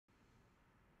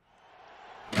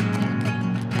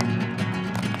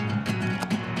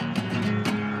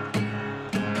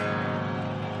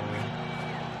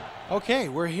Okay,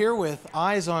 we're here with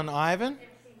Eyes on Ivan,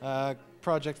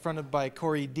 project fronted by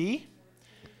Corey D.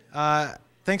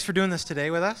 Thanks for doing this today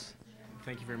with us.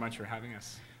 Thank you very much for having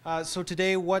us. So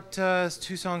today, what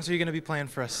two songs are you going to be playing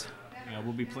for us?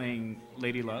 We'll be playing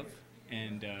Lady Love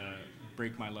and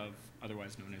Break My Love,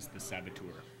 otherwise known as The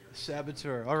Saboteur.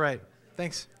 Saboteur. All right.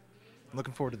 Thanks. I'm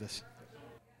looking forward to this.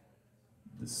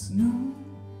 The snow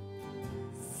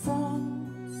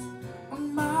falls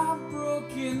on my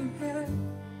broken head,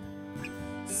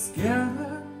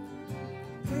 scattered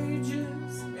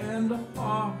pages and a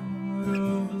heart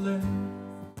of lead.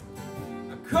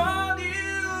 I called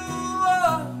you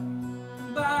up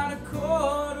about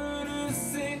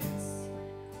 5:45.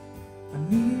 I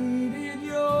needed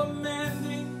your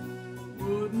mending,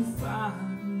 wouldn't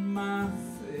find my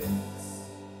fix.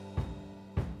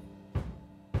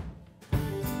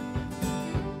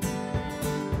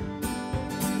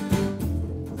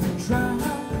 The drive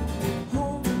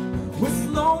home was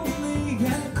lonely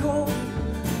and cold.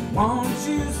 Want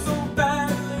you so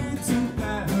badly to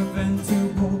have and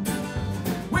to hold.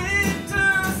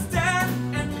 Winter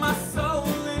stand and my soul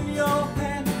in your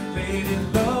hand. Lady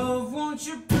love, won't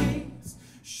you please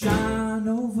shine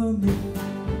over me?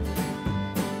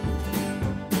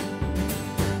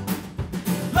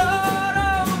 Lord,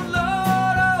 oh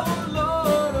Lord, oh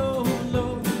Lord, oh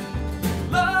Lord.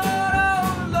 Lord,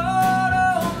 oh Lord,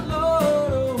 oh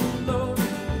Lord, oh Lord.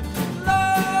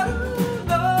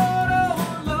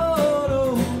 Lord,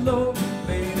 oh Lord,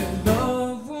 lady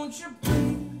love, won't you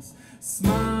please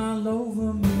smile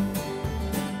over me?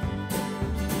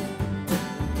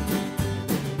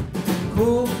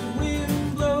 Cold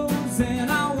wind blows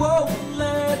and I won't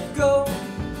let go.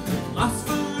 Lost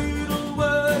for little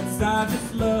words, I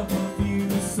just love you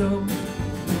so.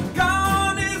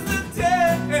 Gone is the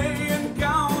day and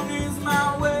gone is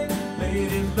my way.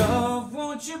 Lady love,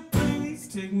 won't you please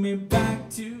take me back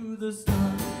to the start?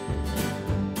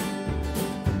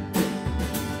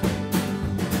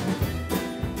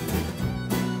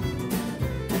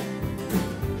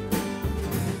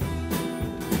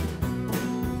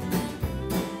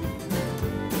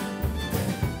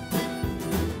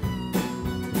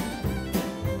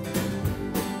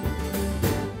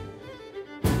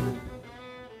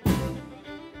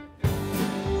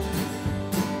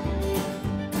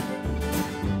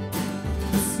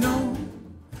 The snow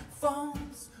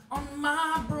falls on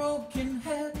my broken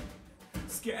head,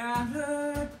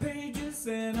 scattered pages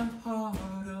and a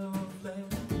heart of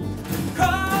lead.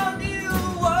 Called you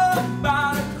up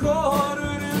about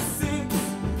 5:45.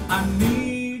 I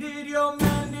needed your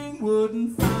mending,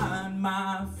 wouldn't find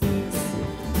my fix.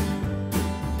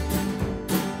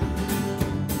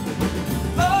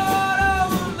 Lord, oh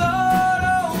Lord,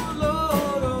 oh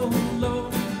Lord, oh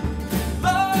Lord.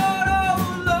 Lord, oh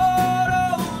Lord,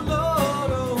 oh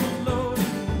Lord, oh Lord.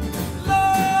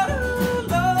 Lord, oh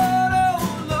Lord, oh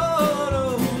Lord,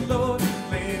 oh Lord.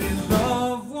 Lady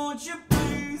love, won't you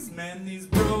please mend these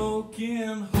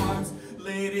broken hearts?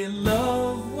 Lady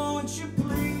love, won't you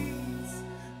please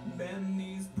mend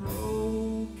these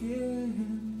broken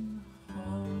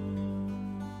hearts?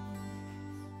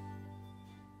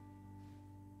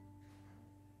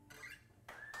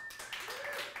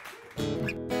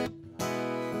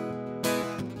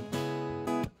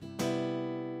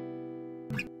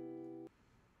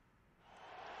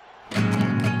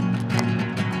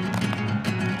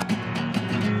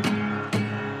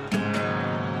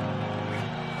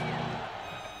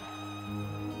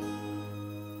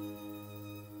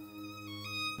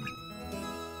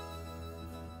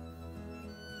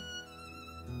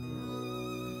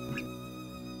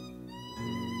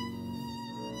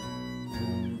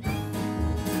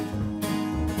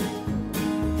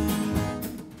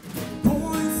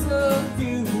 Points of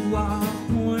view are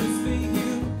points for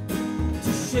you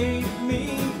to shape me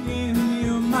in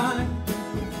your mind.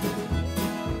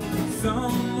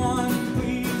 Someone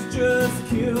please just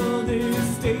kill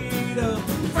this state of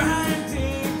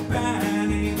frantic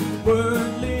panic,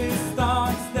 wordless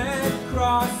thoughts that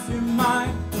cross your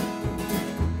mind.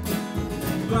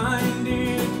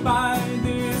 Blinded by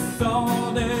this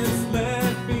all that's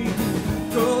left me,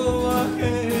 go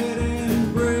ahead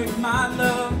and break my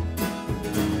love.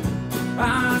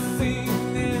 I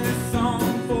sing this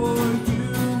song for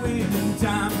you in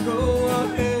time. Go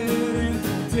ahead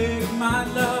and take my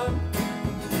love.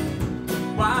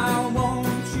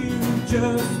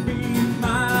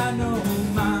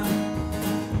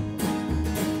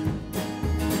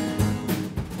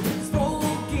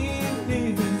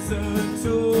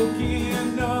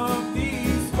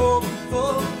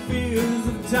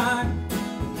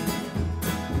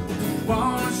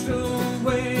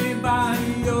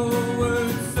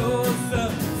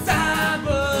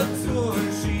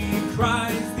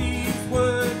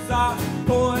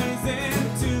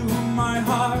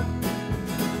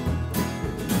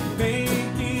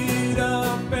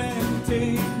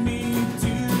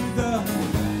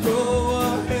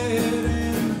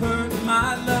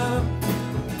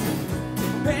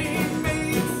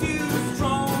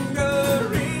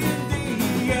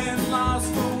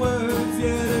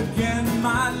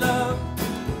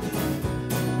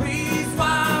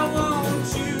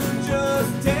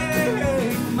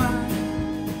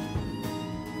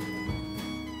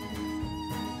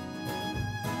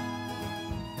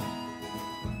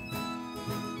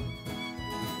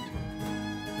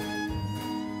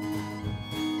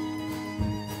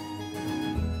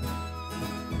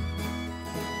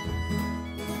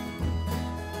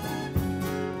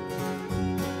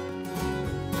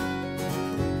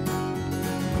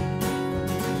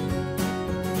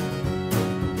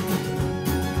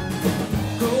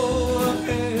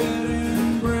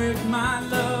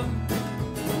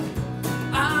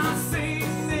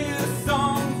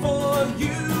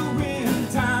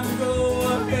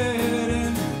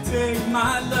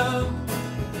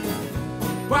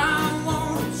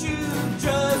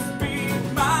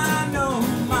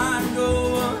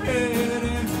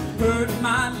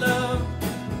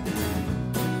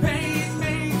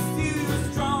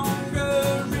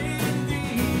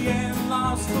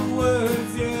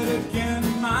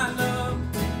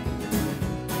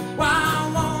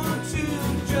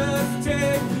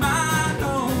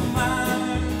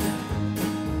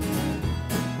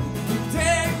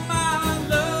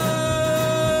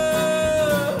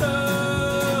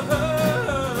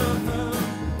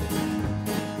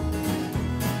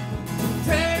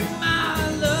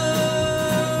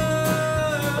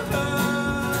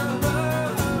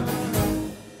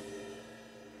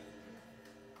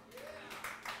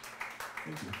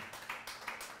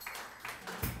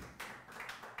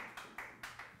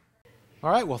 All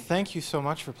right, well, thank you so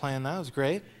much for playing that. It was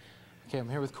great. Okay, I'm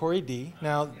here with Corey D.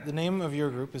 Now, the name of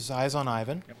your group is Eyes on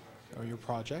Ivan, or your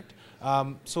project.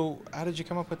 So how did you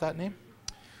come up with that name?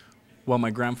 Well,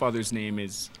 my grandfather's name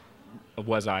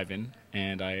was Ivan,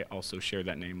 and I also share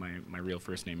that name. My real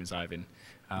first name is Ivan.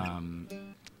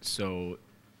 So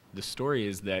the story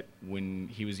is that when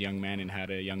he was a young man and had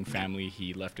a young family,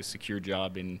 he left a secure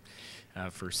job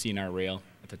for CNR Rail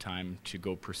at the time to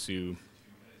go pursue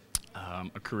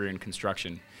a career in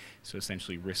construction. So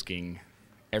essentially risking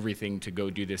everything to go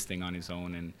do this thing on his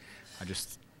own, and I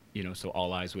just, so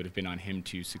all eyes would have been on him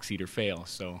to succeed or fail.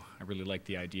 So I really like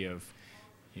the idea of,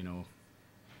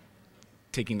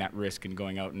 taking that risk and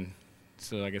going out, and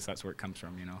so I guess that's where it comes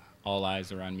from, all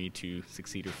eyes are on me to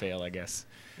succeed or fail, I guess.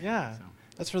 Yeah, so.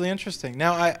 That's really interesting.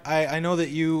 Now, I know that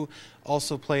you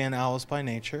also play in Owls by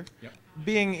Nature. Yep.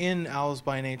 Being in Owls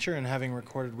by Nature and having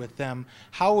recorded with them,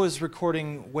 how was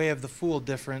recording Way of the Fool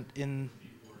different in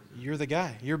You're the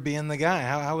Guy? You're being the guy.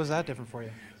 How was that different for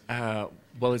you?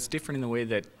 Well, it's different in the way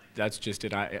that that's just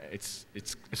it. It's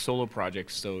a solo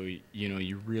project, so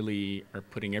you really are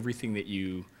putting everything that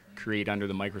you create under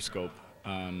the microscope.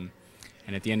 And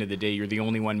at the end of the day, you're the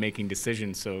only one making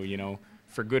decisions. So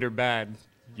for good or bad,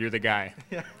 you're the guy.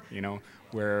 Yeah.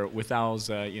 Where with Owls,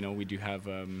 we do have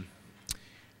a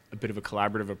bit of a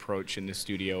collaborative approach in the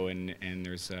studio, and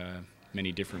there's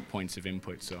many different points of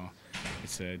input, so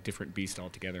it's a different beast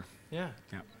altogether. Yeah.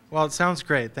 Yeah. Well, it sounds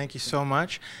great. Thank you so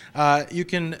much. You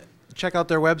can check out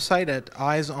their website at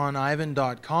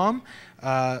eyesonivan.com.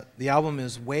 The album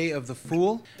is Way of the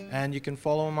Fool, and you can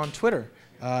follow them on Twitter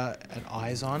at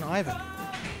eyesonivan.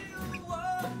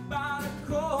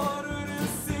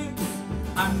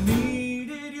 I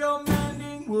needed your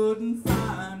mending, wouldn't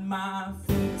find my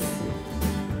fix.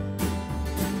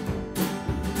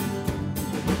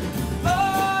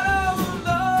 Lord, oh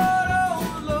Lord,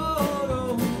 oh Lord,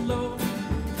 oh Lord.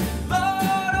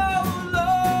 Lord, oh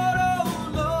Lord, oh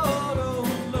Lord, oh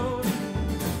Lord.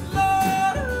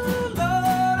 Lord, oh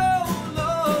Lord, oh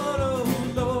Lord, oh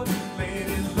Lord.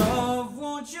 Lady love,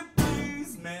 won't you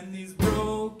please mend these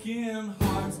broken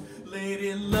hearts?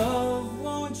 Lady love,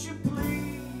 won't you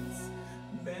please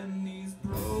mend these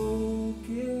broken